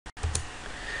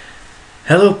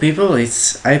Hello people,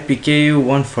 it's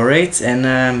IPKU148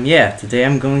 and yeah, today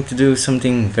I'm going to do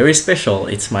something very special.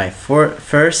 It's my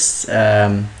first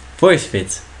voice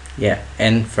fit, yeah,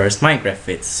 and first Minecraft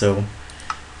fit, so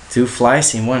two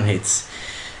flies in one hit.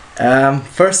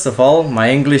 First of all, my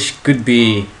English could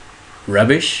be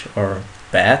rubbish or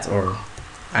bad or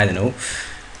I don't know,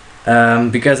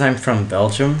 because I'm from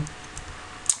Belgium.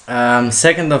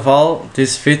 Second of all,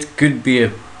 this fit could be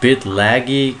a bit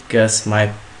laggy because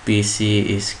my PC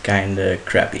is kinda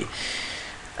crappy.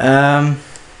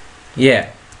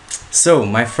 Yeah, so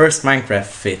my first Minecraft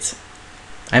fit.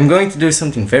 I'm going to do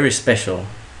something very special.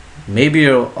 Maybe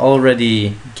you're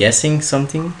already guessing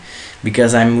something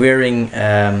because I'm wearing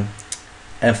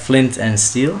a flint and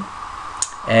steel.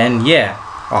 And yeah,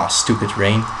 oh stupid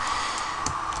rain.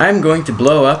 I'm going to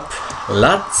blow up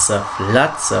lots of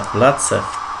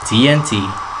TNT.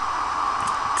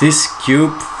 This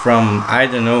cube from I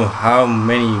don't know how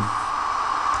many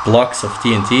blocks of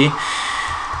TNT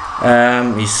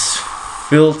is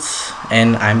filled,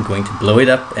 and I'm going to blow it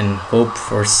up and hope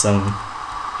for some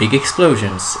big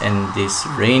explosions. And this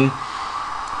rain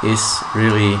is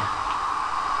really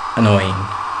annoying.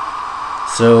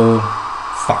 So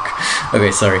fuck.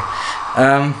 Okay, sorry.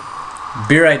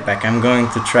 Be right back. I'm going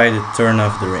to try to turn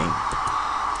off the rain.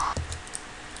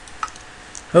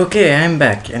 Okay, I'm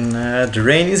back and the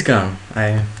rain is gone.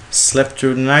 I slept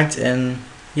through the night and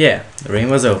yeah, the rain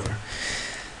was over.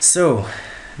 So,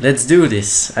 let's do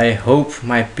this. I hope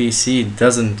my PC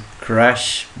doesn't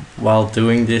crash while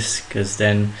doing this, because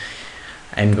then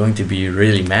I'm going to be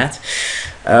really mad.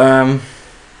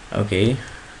 Okay.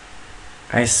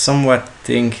 I somewhat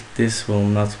think this will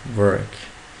not work.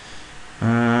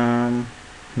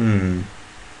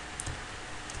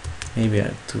 Maybe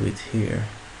I'll do it here.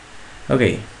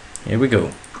 Okay, here we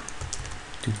go.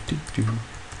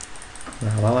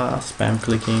 La la la, spam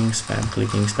clicking, spam.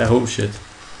 Oh shit.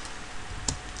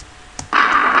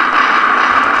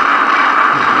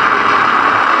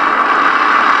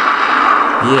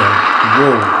 Yeah,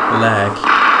 whoa, lag.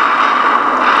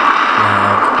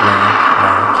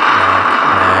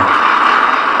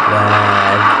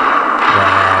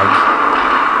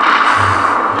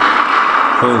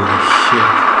 Holy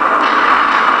shit.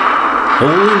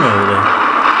 Holy moly.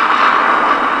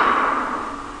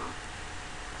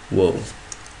 Whoa.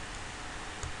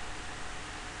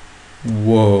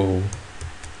 Whoa.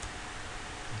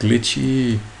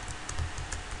 Glitchy.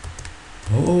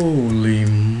 Holy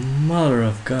mother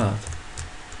of God.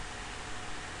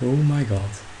 Oh my God.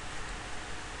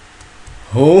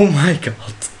 Oh my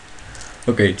God.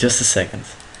 Okay, just a second.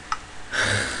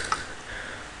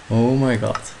 Oh my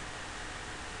God.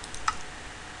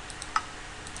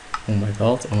 Oh my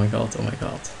God, oh my God, oh my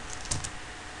God.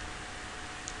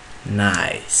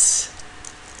 Nice.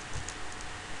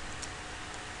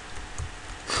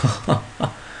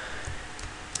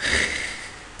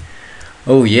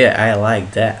 Oh yeah, I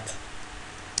like that.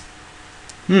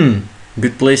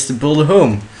 Good place to build a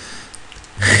home.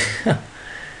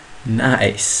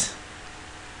 Nice.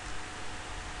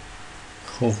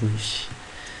 Holy sh...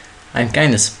 I'm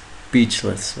kinda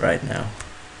speechless right now.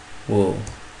 Whoa.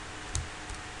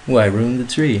 Oh, I ruined the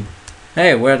tree.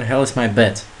 Hey, where the hell is my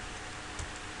bed?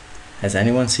 Has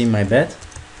anyone seen my bed?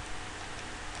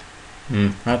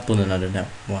 I'll put another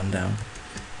one down.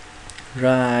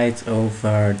 Right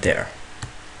over there.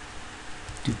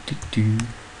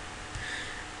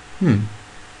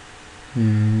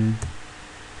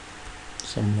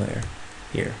 Somewhere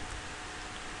here.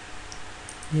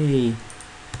 Hey.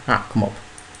 Ah, come up.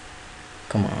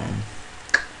 Come on.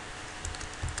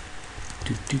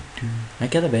 I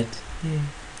got a bed. Yeah.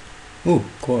 Ooh,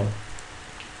 cool.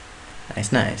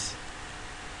 Nice.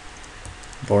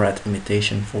 Borat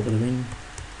imitation for the win.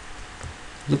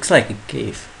 Looks like a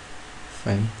cave.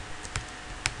 Funny.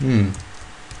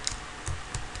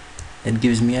 That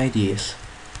gives me ideas.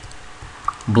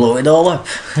 Blow it all up.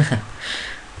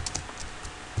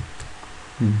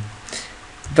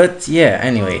 But yeah,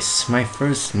 anyways, my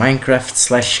first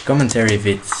Minecraft / commentary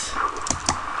vid.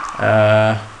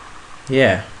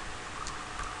 Yeah.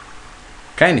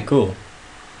 Kinda cool.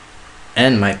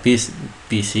 And my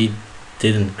PC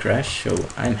didn't crash, so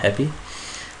I'm happy.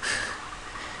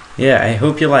 Yeah, I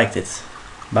hope you liked it.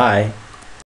 Bye.